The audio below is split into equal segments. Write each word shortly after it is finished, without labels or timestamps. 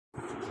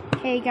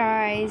Hey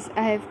guys,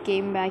 I have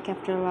came back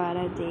after a lot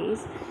of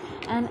days,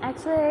 and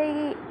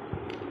actually,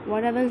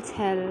 what I will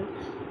tell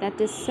that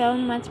is so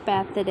much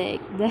pathetic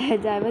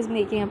that I was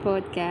making a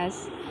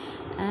podcast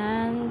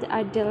and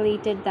I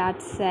deleted that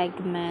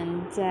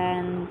segment,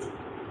 and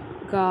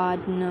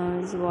God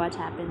knows what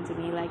happened to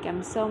me. Like,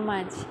 I'm so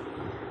much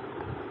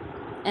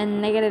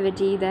in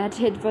negativity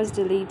that it was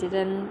deleted,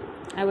 and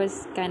I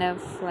was kind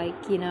of like.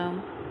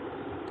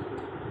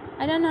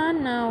 I do not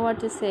know what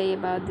to say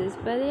about this,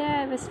 but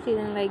yeah, I was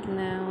feeling like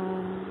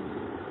no,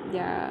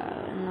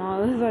 yeah,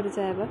 no,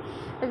 whatever.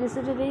 Okay,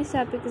 so today's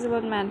topic is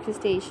about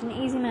manifestation,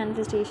 easy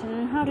manifestation,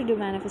 and how to do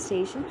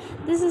manifestation.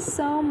 This is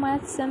so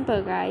much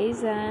simple,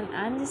 guys, and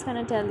I'm just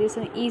gonna tell you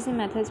some easy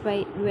methods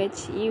by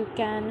which you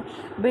can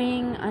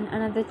bring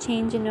another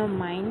change in your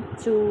mind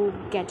to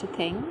get a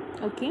thing,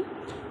 okay?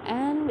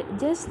 And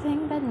just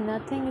think that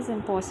nothing is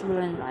impossible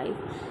in life.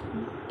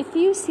 If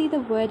you see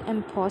the word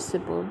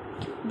impossible,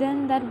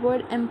 then that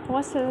word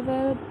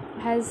impossible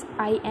has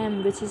I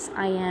am, which is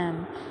I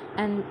am,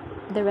 and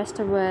the rest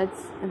of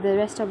words, the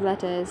rest of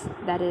letters,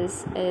 that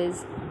is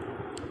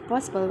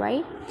possible,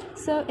 right?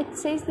 So it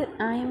says that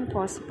I am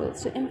possible,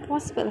 so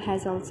impossible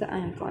has also I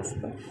am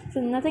possible, so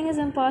nothing is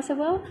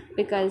impossible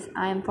because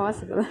I am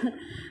possible.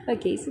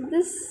 Okay, so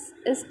this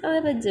is a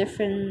little bit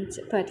different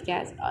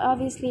podcast.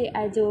 Obviously,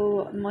 I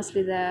do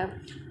mostly the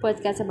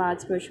podcast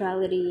about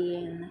spirituality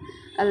and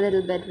a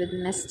little bit with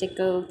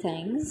mystical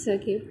things,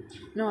 okay,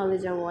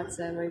 knowledge or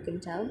whatsoever, you can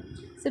tell.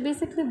 So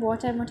basically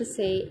what I want to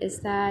say is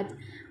that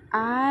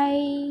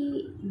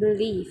I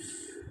believe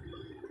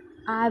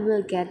I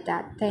will get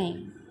that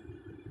thing.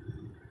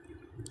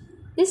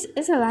 This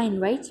is a line,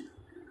 right?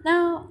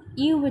 Now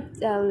you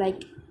would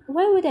like,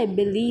 why would I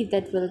believe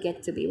that will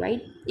get to be,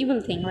 right? You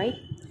will think, right?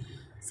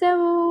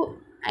 So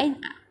I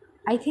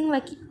think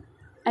like,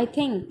 I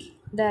think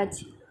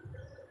that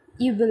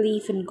you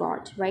believe in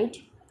God, right?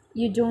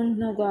 You don't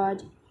know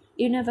God,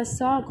 you never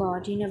saw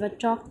God, you never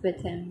talked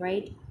with him,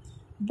 right?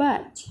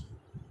 But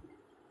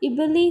you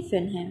believe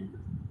in him,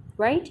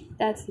 right?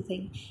 That's the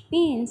thing.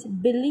 Means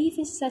belief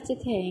is such a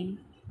thing.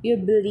 You're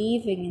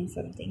believing in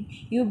something.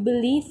 You're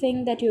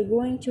believing that you're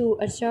going to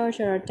a church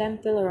or a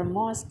temple or a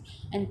mosque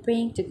and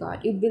praying to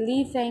God. You're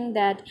believing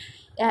that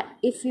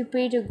if you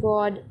pray to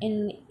God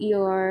in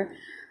your,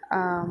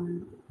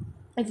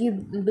 if you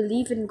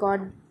believe in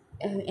God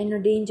in your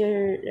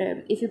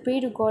danger, if you pray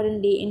to God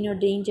in your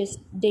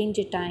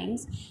danger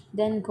times,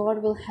 then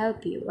God will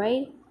help you,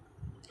 right?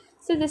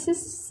 So this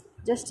is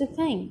just a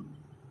thing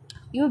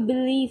you're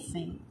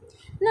believing.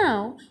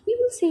 Now, you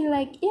will say,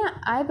 like, yeah,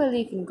 I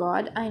believe in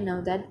God, I know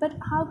that, but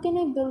how can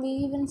I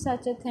believe in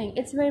such a thing?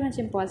 It's very much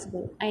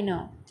impossible, I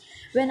know.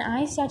 When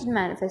I started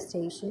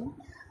manifestation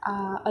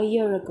a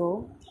year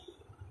ago,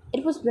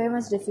 it was very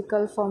much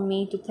difficult for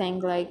me to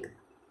think, like,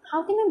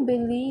 how can I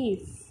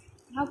believe?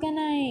 How can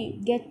I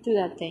get to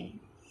that thing?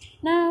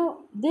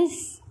 Now,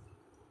 this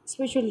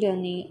spiritual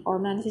journey or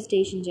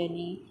manifestation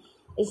journey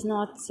is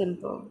not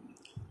simple.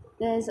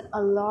 There's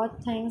a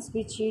lot things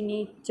which you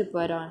need to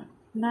put on.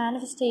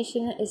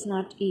 Manifestation is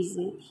not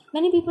easy.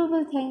 Many people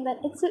will think that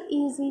it's so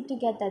easy to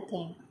get that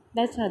thing.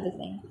 That's not the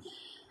thing.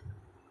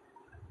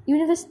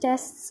 Universe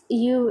tests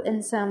you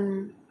in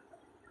some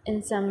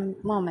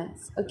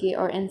moments, okay,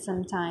 or in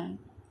some time.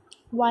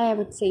 Why I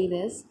would say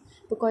this?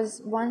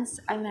 Because once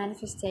I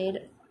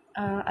manifested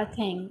a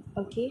thing,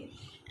 okay,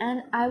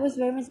 and I was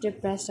very much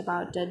depressed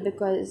about it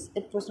because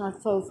it was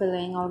not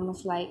fulfilling.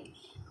 Almost like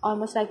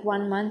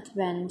 1 month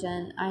went,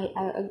 and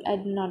I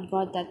did not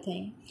got that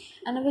thing,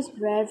 and I was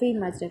very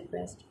much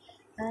depressed.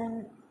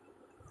 And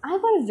I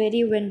got a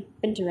video in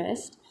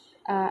Pinterest.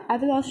 I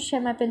will also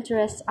share my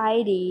Pinterest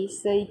ID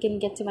so you can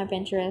get to my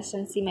Pinterest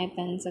and see my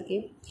pins,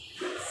 okay?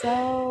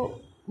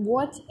 So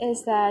what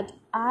is that?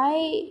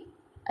 I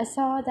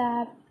saw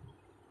that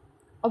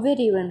a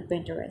video in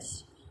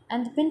Pinterest,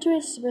 and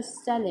Pinterest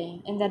was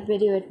telling in that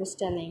video. It was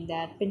telling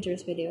that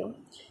Pinterest video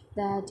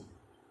that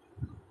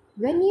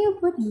when you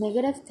put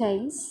negative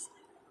things,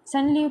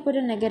 suddenly you put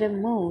a negative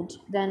mood,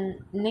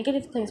 then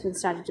negative things will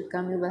start to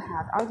come. You will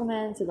have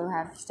arguments, you will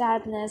have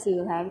sadness,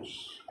 you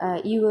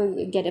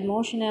will get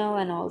emotional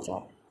and all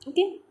that.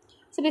 Okay,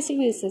 so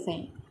basically it's the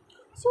thing.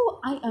 So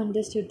I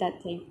understood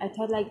that thing. I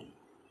thought, like,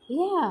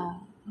 yeah,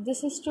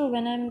 this is true.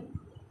 When I'm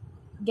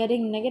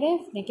getting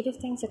negative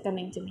things are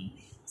coming to me.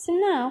 So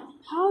now,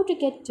 how to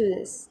get to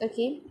this?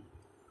 Okay,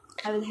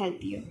 I will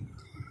help you.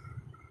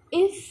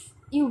 If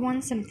you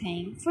want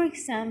something, for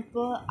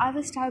example, I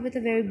will start with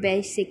a very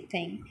basic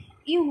thing.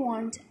 You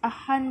want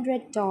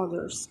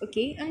 $100,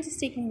 okay? I'm just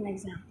taking an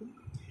example,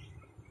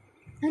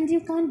 and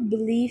you can't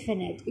believe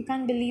in it. You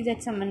can't believe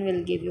that someone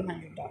will give you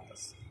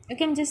 $100.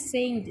 Okay, I'm just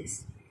saying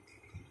this.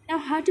 Now,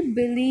 how to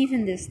believe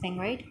in this thing,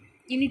 right?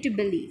 You need to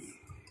believe,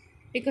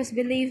 because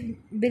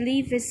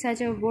believe is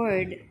such a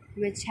word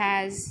which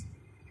has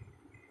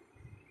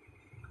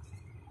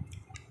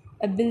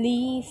a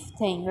belief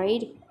thing,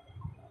 right?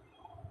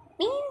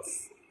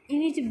 Means you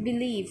need to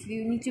believe,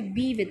 you need to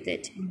be with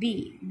it.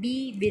 Be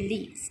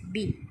believes,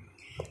 be,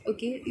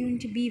 okay, you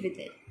need to be with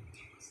it.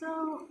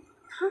 So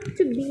have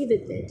to be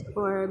with it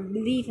or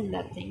believe in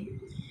that thing.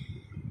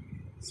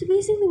 So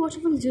basically, what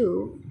you will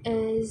do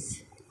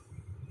is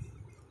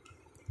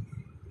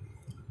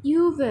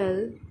you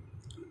will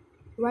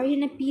write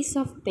in a piece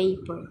of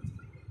paper.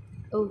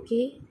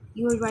 Okay,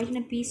 you will write in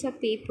a piece of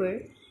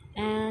paper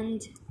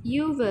and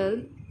you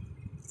will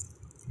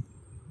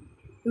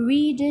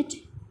read it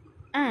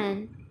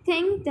and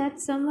think that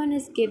someone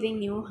is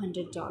giving you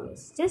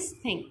 $100. Just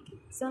think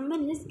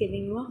someone is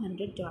giving you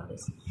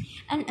 $100.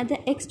 And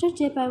the extra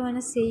tip I want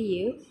to say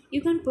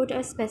you can put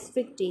a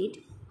specific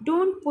date.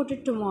 Don't put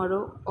it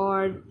tomorrow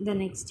or the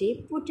next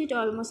day. Put it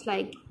almost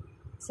like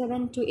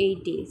 7 to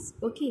 8 days.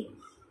 Okay,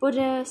 put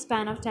a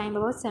span of time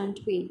about 7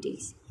 to 8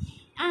 days,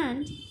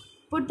 and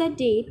put the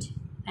date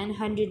and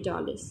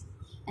 $100,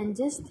 and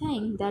just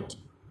think that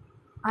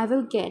I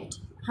will get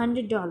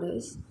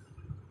 $100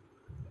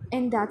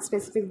 in that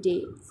specific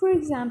day. For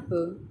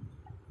example,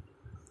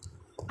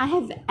 I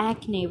have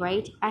acne,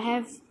 right? I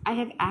have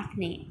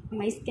acne.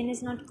 My skin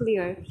is not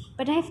clear,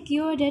 but I have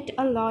cured it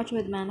a lot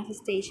with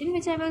manifestation,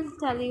 which I will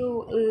tell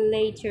you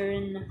later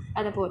in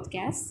other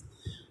podcasts.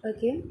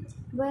 Okay,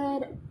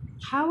 but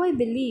how I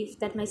believe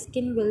that my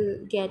skin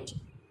will get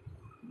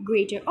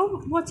greater.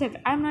 Oh, whatever.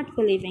 I'm not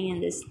believing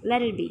in this.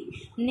 Let it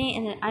be.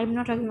 Nay, I'm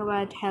not talking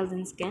about health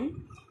and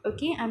skin.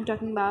 Okay, I'm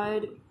talking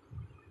about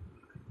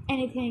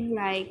anything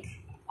like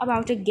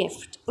about a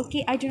gift.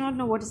 Okay, I do not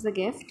know what is the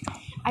gift.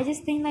 I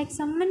just think like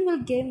someone will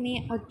give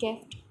me a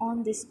gift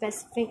on this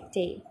specific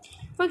day.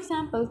 For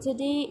example,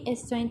 today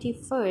is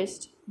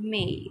 21st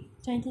May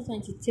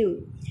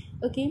 2022.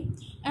 Okay,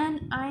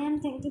 and I am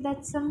thinking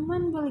that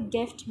someone will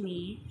gift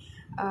me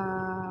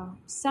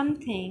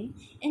something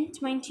in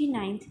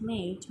 29th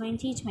May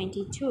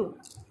 2022.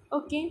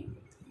 Okay,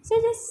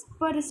 so just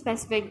put a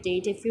specific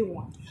date if you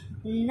want.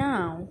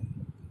 Now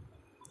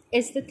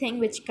is the thing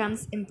which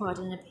comes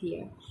important up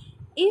here.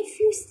 If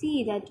you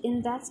see that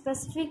in that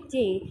specific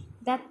day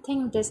that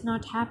thing does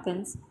not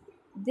happen,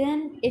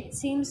 then it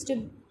seems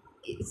to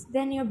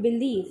then your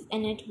belief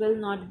in it will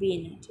not be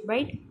in it,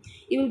 right?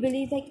 You will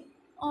believe like,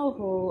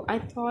 oh, I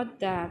thought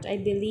that I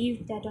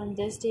believed that on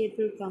this day it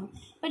will come,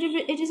 but if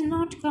it is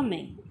not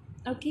coming.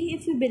 Okay,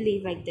 if you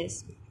believe like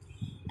this,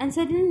 and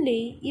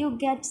suddenly you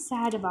get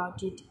sad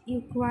about it,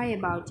 you cry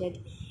about it,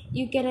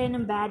 you get in a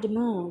bad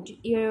mood,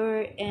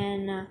 you're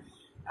in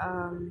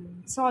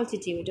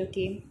solitude.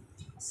 Okay,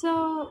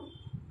 so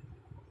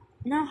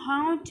now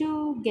how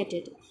to get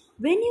it?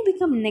 When you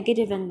become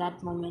negative in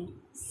that moment,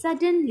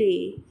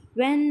 suddenly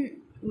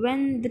when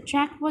the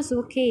track was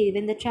okay,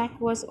 when the track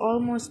was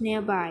almost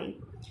nearby,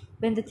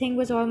 when the thing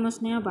was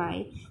almost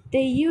nearby,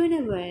 the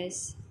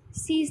universe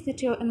sees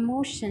that your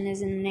emotion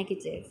is in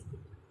negative,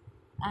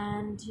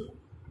 and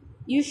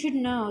you should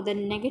know that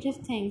negative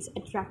things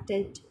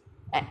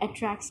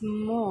attracts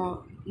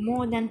more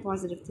than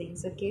positive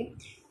things. Okay,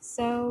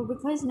 so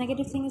because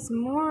negative thing is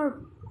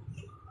more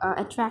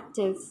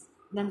attractive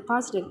than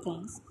positive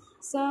things,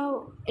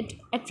 so it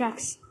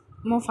attracts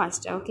more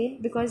faster. Okay,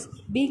 because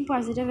being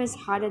positive is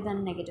harder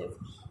than negative.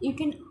 You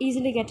can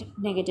easily get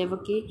negative.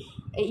 Okay,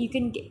 you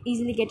can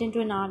easily get into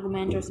an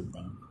argument or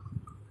something.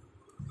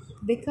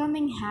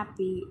 Becoming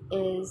happy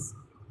is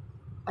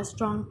a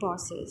strong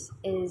process,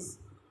 is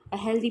a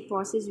healthy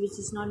process which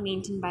is not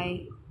maintained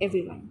by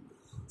everyone.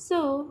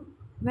 So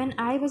when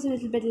I was a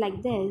little bit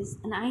like this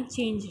and I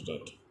changed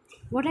it,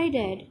 what I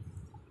did,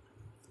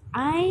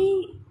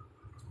 I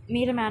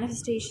made a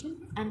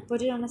manifestation and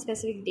put it on a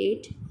specific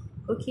date.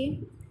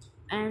 Okay,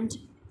 and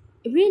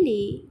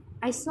really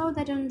I saw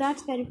that on that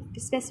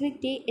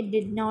specific day it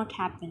did not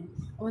happen.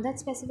 On that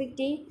specific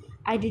day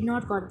I did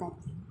not got that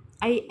thing.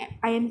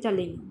 I am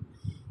telling you,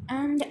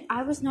 and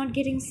I was not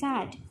getting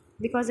sad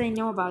because I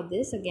know about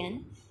this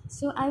again.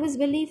 So I was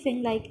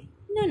believing like,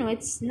 no,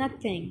 it's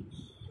nothing.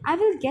 I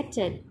will get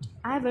it.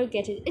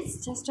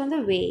 It's just on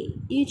the way.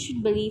 You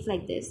should believe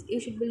like this. You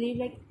should believe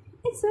like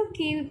it's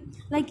okay.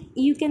 Like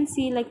you can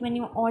see like when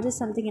you order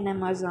something in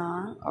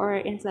Amazon or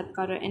in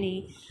Flipkart or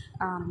any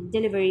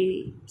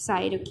delivery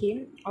site,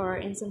 okay, or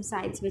in some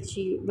sites which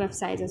you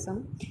websites or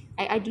some.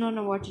 I do not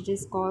know what it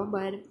is called,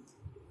 but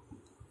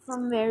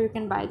from where you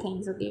can buy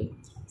things. Okay,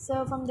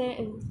 so from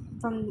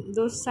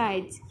those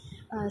sites,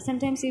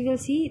 sometimes you will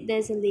see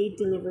there's a late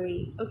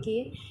delivery.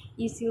 Okay,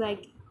 you see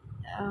like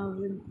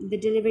the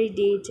delivery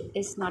date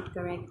is not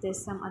correct,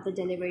 there's some other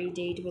delivery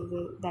date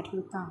that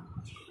will come.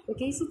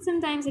 Okay, so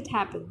sometimes it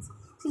happens.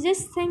 So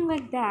just think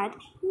like that,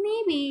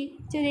 maybe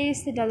today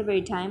is the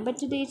delivery time, but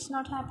today it's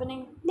not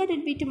happening, let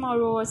it be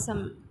tomorrow or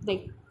some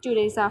like 2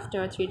 days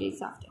after or 3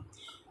 days after.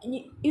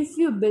 And if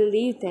you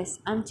believe this,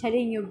 I'm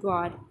telling you,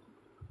 God,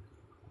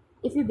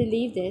 if you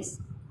believe this,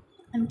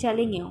 I'm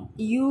telling you,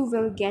 you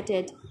will get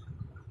it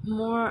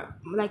more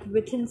like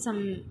within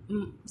some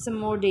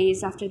more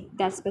days after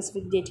that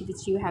specific date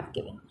which you have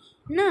given.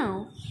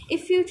 Now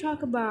if you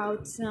talk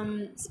about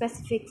some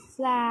specific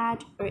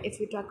flat, or if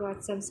you talk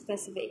about some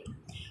specific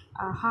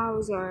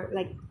house, or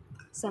like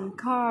some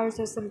cars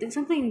or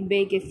something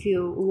big if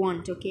you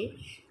want, okay,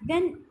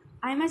 then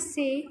I must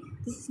say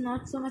this is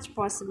not so much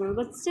possible,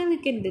 but still you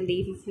can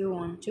believe if you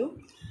want to.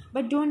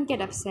 but don't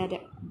get upset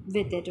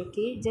with it.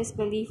 Okay, just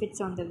believe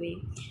it's on the way.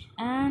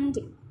 And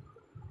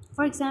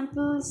for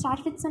example,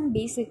 start with some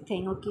basic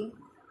thing. Okay,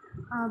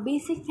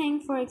 basic thing,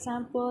 for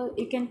example,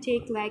 you can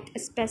take like a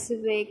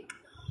specific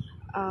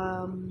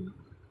um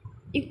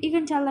you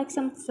can tell like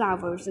some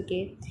flowers.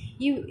 Okay,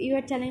 you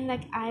are telling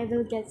like I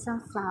will get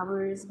some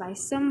flowers by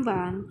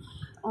someone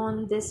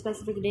on this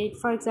specific date.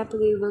 For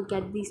example, you will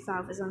get these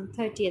flowers on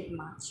 30th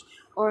March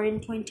or in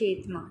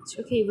 28th March.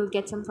 Okay, you will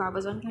get some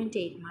flowers on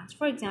 28th March,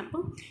 for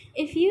example.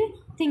 If you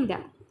think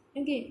that,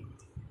 okay,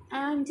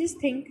 and just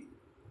think,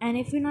 and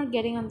if you're not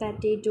getting on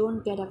that day,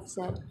 don't get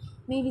upset.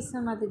 Maybe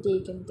some other day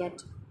you can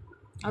get.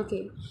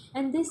 Okay,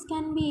 and this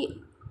can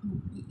be,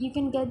 you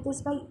can get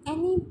this by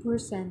any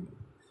person,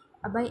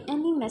 by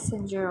any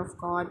messenger of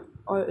God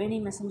or any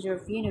messenger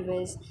of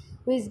universe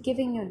who is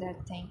giving you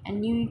that thing,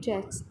 and you need to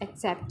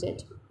accept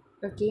it.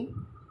 Okay,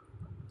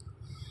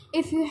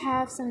 if you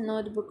have some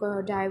notebook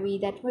or diary,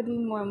 that would be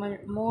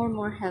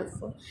more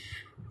helpful.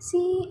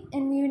 See,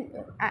 and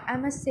I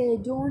must say,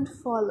 don't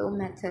follow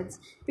methods.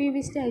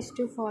 Previously I used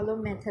to follow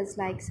methods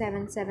like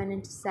 7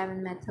 into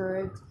 7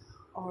 method,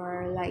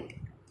 or like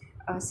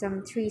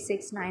some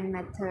 369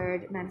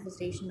 method,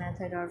 manifestation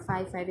method, or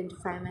 5 into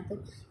 5 method.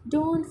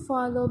 Don't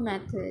follow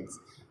methods.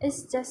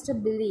 It's just a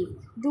belief.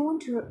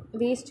 Don't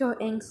waste your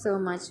ink so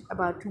much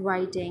about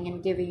writing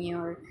and giving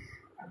your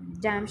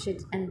damn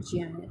shit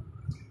energy on it.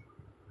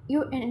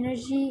 Your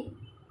energy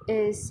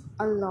is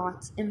a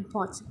lot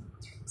important.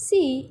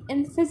 See,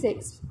 in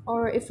physics,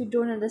 or if you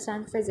don't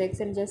understand physics,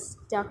 I'm just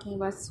talking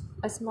about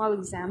a small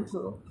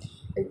example.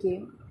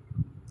 Okay,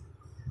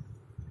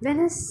 when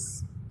a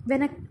s-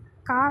 when a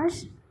car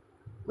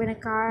when a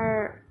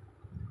car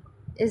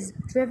is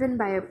driven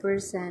by a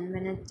person,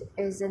 when it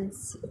is in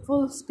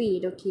full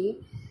speed, okay,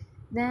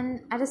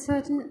 then at a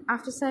certain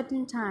after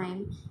certain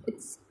time,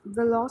 its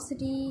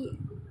velocity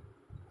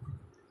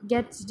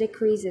gets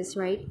decreases,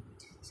 right?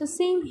 So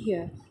same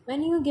here,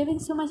 when you're giving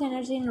so much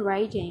energy in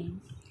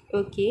writing,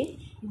 okay,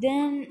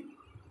 then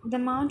the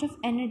amount of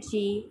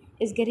energy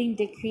is getting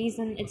decreased,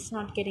 and it's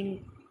not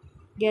getting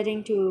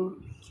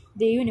to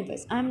the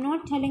universe. I'm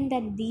not telling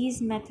that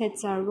these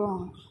methods are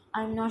wrong.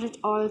 I'm not at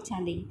all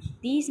telling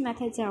these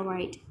methods are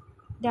right.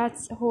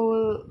 That's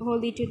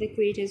wholly to the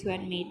creators who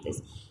had made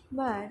this.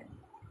 But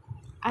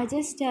I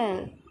just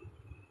tell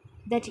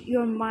that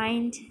your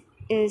mind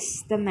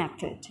is the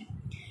method.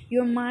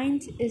 Your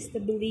mind is the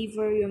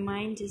believer, your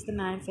mind is the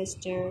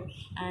manifester,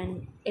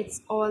 and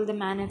it's all the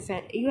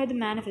manifest. You are the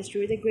manifester,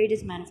 you're the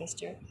greatest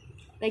manifester.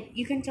 Like,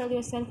 you can tell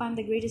yourself, I'm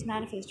the greatest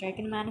manifester, I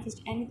can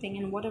manifest anything,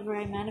 and whatever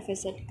I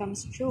manifest, it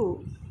comes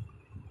true.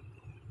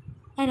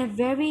 In a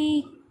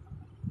very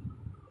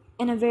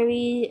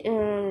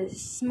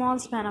small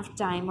span of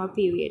time or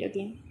period,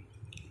 okay?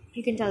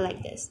 You can tell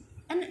like this,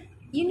 and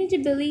you need to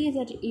believe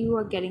that you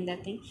are getting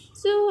that thing.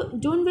 So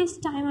don't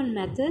waste time on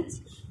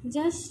methods.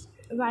 Just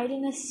write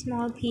in a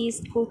small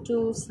piece, go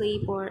to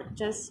sleep, or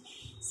just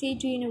say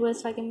to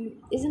universe, like,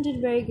 isn't it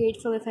very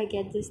grateful if I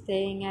get this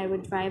thing? I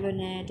would drive on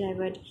it, I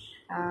would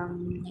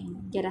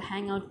get a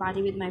hangout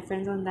party with my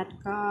friends on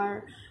that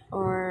car,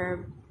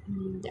 or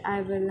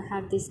I will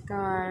have this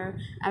car,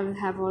 I will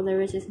have all the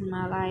riches in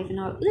my life and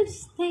all.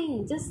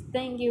 Just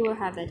think you will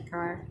have that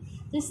car.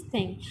 Just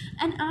think.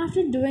 And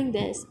after doing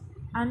this,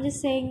 I'm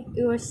just saying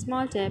your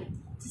small tip,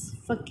 just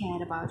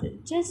forget about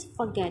it. Just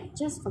forget.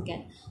 Just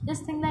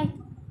think like,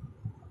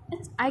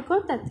 I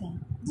got that thing.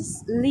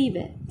 Just leave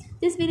it.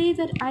 Just believe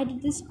that I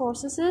did these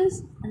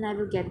processes and I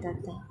will get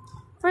that thing.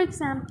 For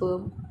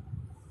example,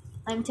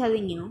 I'm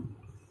telling you,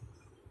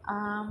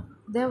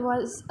 there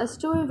was a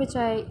story which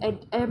I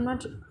am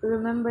not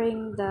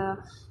remembering the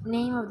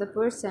name of the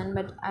person,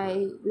 but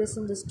I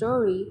listened to the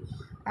story,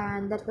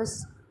 and that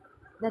was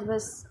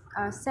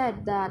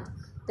said that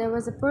there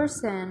was a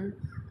person,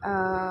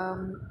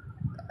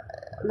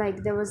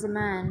 like there was a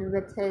man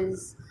with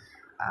his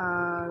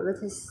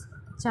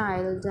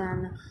child,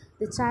 and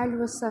the child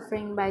was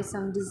suffering by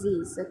some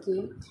disease.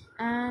 Okay,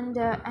 and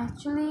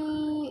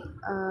actually,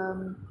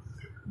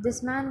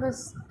 this man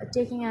was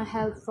taking a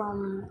help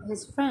from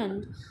his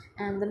friend,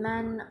 and the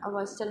man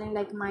was telling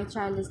like, my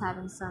child is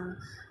having some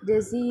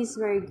disease,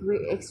 very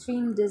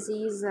extreme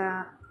disease.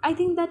 I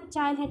think that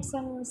child had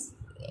some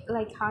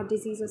like heart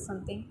disease or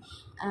something,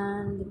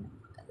 and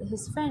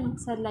his friend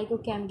said like,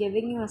 okay, I'm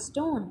giving you a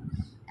stone,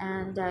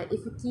 and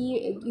if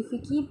you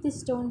keep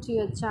this stone to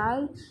your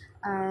child,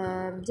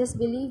 just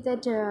believe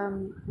that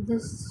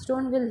this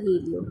stone will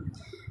heal you.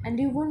 And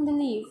you won't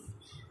believe,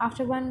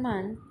 after 1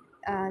 month,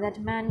 that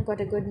man got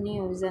a good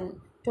news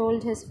and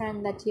told his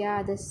friend that,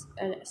 yeah, this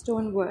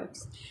stone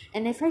works.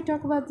 And if I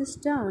talk about the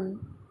stone,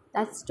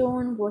 that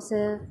stone was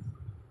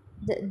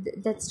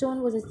that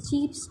stone was a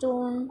cheap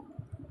stone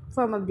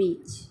from a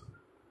beach.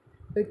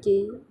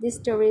 Okay, this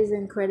story is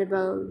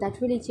incredible. That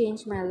really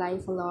changed my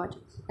life a lot,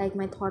 like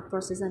my thought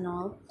process and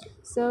all.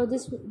 So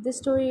this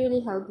story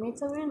really helped me.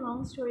 It's a very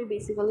long story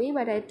basically,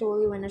 but I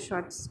told you in a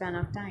short span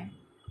of time.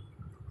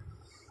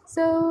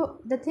 So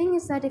the thing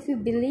is that if you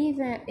believe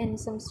in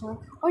some stone,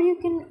 or you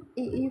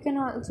can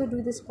also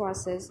do this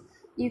process.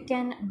 you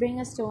can bring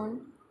a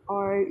stone,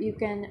 or you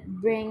can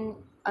bring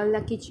a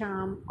lucky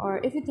charm, or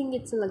if you think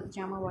it's a lucky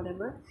charm or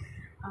whatever,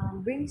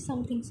 bring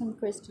something, some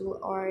crystal,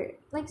 or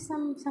like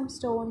some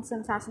stone,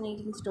 some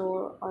fascinating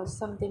stone, or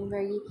something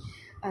very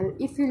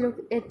if you look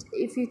it,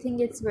 if you think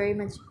it's very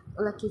much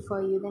lucky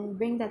for you, then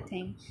bring that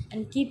thing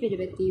and keep it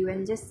with you,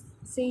 and just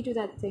say to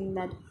that thing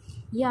that,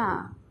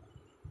 yeah,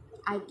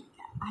 I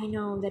I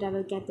know that I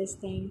will get this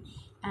thing,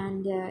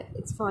 and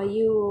it's for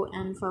you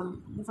and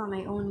for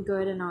my own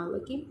good and all.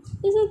 Okay,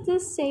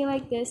 just say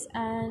like this,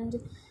 and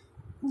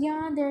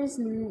yeah,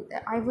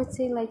 I would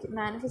say like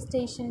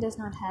manifestation does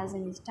not has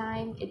any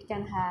time. It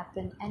can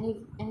happen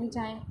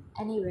anytime,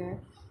 anywhere.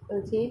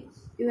 Okay,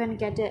 you can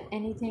get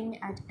anything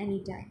at any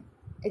time.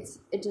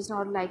 It is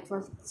not like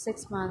for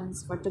 6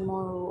 months, for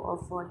tomorrow, or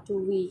for 2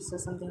 weeks or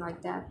something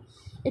like that.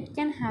 It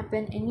can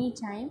happen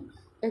anytime.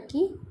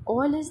 Okay,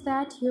 all is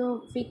that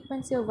your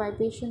frequency or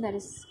vibration that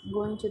is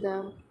going to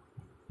the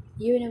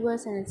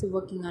universe, and it's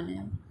working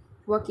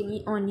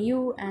on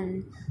you,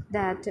 and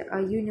that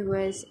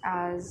universe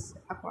as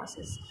a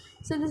process.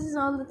 So this is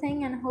all the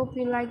thing, and hope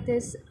you like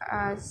this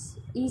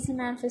easy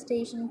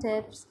manifestation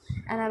tips.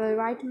 And I will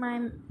write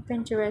my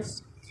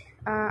Pinterest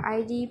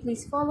id.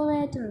 Please follow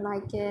it and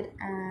like it,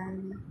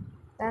 and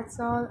that's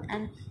all.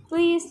 And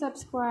please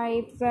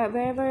subscribe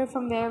wherever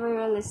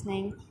you're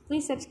listening.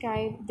 Please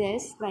subscribe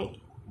this, like,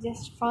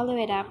 just follow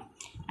it up,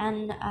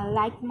 and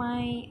like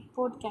my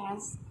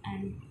podcast.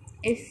 And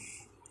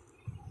if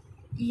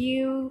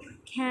you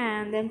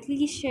can, then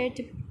please share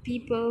to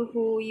people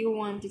who you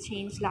want to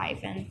change life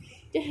and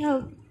to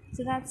help.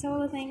 So that's all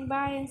the thing.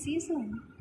 Bye, and see you soon.